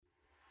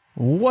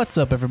What's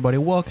up, everybody?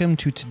 Welcome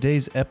to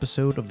today's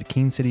episode of the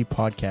Keene City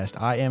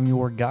Podcast. I am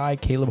your guy,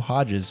 Caleb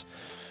Hodges.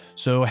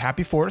 So,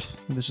 happy 4th.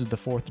 This is the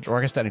 4th, or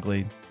I guess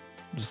technically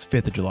it's the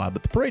 5th of July,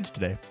 but the parade's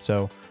today.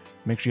 So,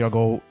 make sure y'all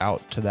go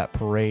out to that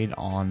parade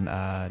on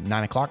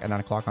 9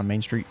 o'clock on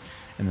Main Street,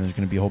 and then there's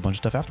going to be a whole bunch of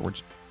stuff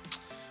afterwards.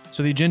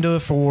 So, the agenda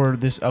for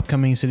this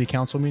upcoming city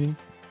council meeting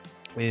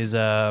is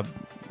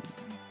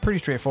pretty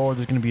straightforward.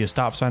 There's going to be a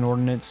stop sign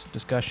ordinance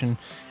discussion,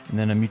 and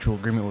then a mutual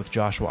agreement with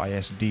Joshua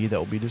ISD that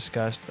will be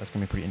discussed. That's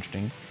going to be pretty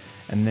interesting.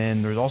 And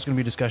then there's also going to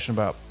be a discussion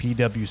about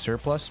PW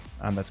surplus.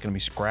 That's going to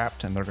be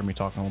scrapped, and they're going to be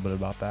talking a little bit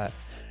about that.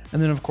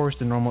 And then, of course,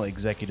 the normal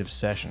executive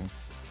session.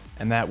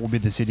 And that will be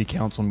the city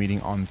council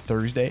meeting on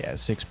Thursday at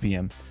 6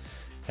 p.m.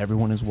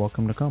 Everyone is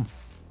welcome to come.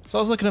 So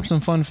I was looking up some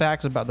fun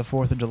facts about the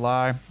 4th of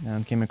July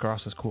and came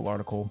across this cool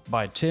article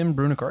by Tim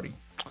Brunicardi.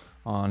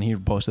 He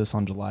posted this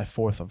on July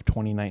 4th of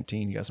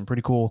 2019. You got some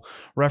pretty cool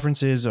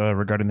references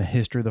regarding the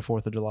history of the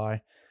 4th of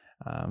July.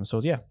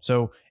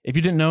 So if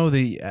you didn't know,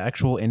 the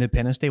actual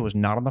Independence Day was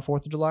not on the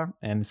 4th of July,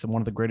 and it's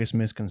one of the greatest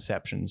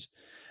misconceptions.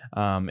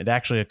 It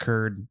actually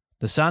occurred,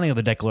 the signing of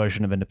the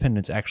Declaration of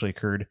Independence actually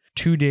occurred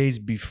 2 days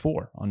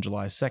before, on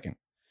July 2nd.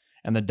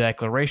 And the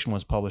Declaration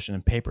was published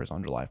in papers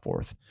on July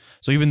 4th.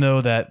 So even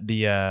though that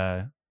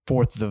the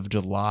 4th of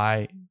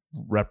July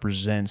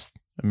represents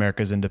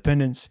America's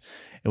independence,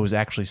 it was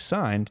actually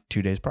signed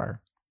 2 days prior.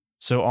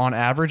 So on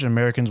average,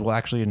 Americans will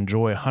actually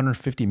enjoy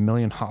 150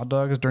 million hot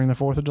dogs during the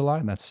 4th of July,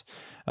 and that's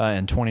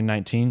in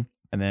 2019.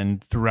 And then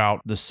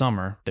throughout the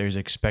summer, there's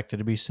expected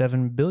to be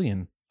 7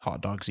 billion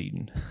hot dogs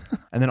eaten.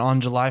 And then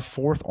on July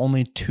 4th,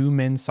 only 2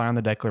 men signed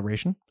the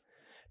Declaration.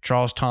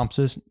 Charles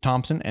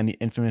Thompson and the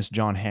infamous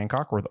John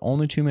Hancock were the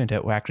only 2 men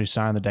to actually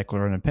sign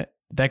the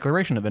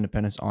Declaration of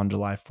Independence on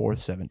July 4th,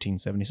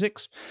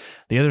 1776.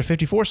 The other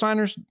 54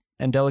 signers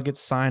and delegates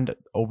signed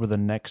over the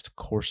next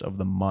course of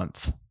the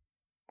month.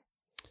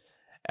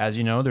 As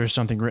you know, there's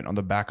something written on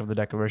the back of the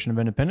Declaration of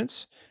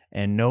Independence,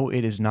 and no,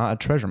 it is not a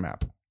treasure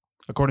map.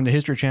 According to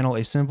History Channel,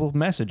 a simple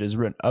message is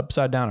written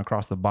upside down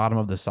across the bottom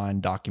of the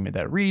signed document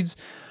that reads,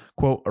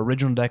 quote,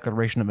 Original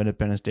Declaration of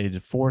Independence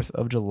dated 4th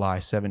of July,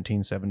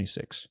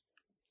 1776.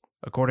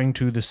 According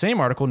to the same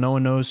article, no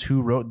one knows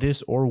who wrote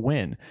this or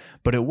when,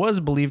 but it was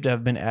believed to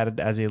have been added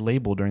as a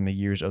label during the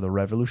years of the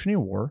Revolutionary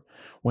War,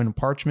 when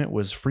parchment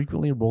was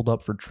frequently rolled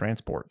up for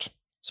transport.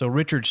 So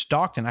Richard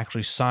Stockton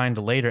actually signed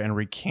later and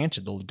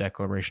recanted the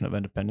Declaration of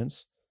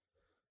Independence.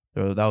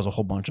 That was a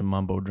whole bunch of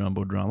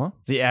mumbo-jumbo drama.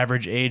 The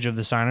average age of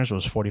the signers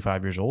was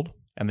 45 years old,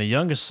 and the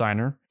youngest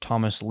signer,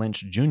 Thomas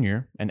Lynch Jr.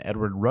 and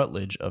Edward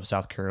Rutledge of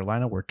South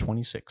Carolina, were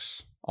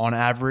 26. On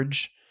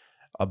average,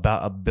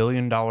 about $1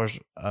 billion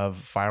of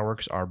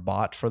fireworks are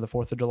bought for the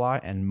 4th of July,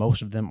 and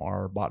most of them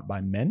are bought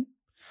by men.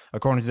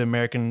 According to the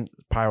American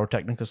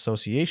Pyrotechnic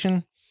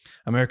Association,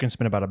 Americans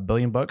spend about $1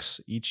 billion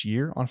each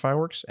year on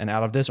fireworks, and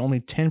out of this, only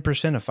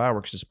 10% of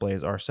fireworks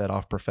displays are set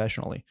off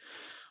professionally,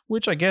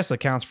 which I guess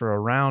accounts for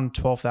around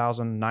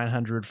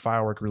 12,900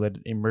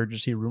 firework-related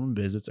emergency room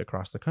visits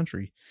across the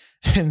country,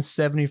 and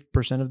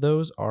 70% of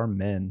those are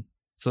men.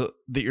 So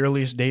the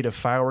earliest date of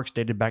fireworks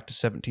dated back to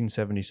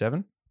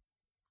 1777.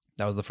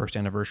 That was the first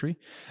anniversary.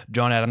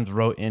 John Adams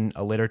wrote in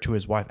a letter to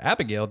his wife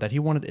Abigail that he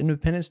wanted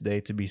Independence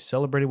Day to be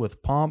celebrated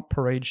with pomp,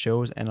 parade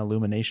shows, and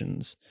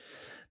illuminations.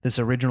 This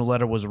original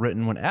letter was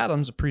written when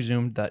Adams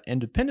presumed that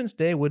Independence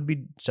Day would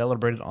be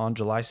celebrated on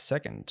July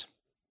 2nd.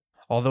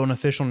 Although an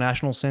official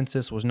national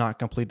census was not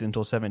completed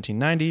until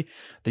 1790,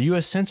 the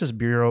U.S. Census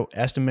Bureau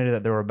estimated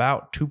that there were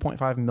about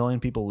 2.5 million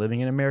people living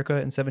in America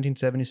in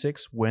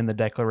 1776 when the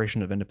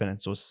Declaration of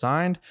Independence was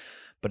signed.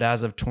 But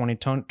as of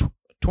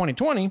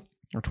 2020,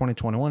 or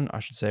 2021, I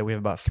should say, we have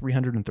about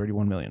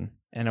 331 million.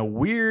 And a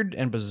weird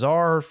and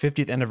bizarre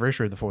 50th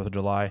anniversary of the 4th of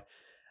July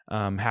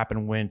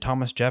happened when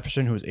Thomas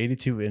Jefferson, who was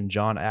 82, and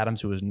John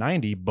Adams, who was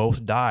 90,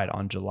 both died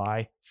on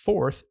July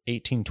 4th,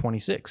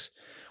 1826,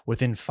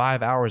 within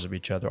 5 hours of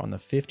each other on the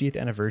 50th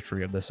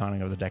anniversary of the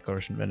signing of the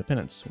Declaration of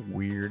Independence.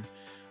 Weird,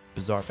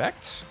 bizarre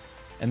fact.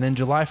 And then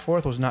July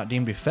 4th was not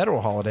deemed a federal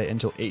holiday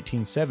until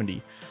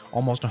 1870,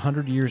 almost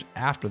 100 years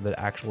after the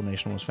actual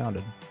nation was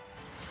founded.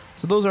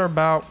 So those are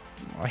about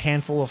a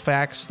handful of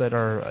facts that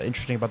are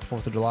interesting about the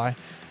 4th of July.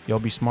 Y'all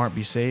be smart,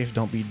 be safe,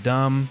 don't be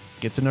dumb.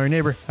 Get to know your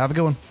neighbor. Have a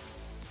good one.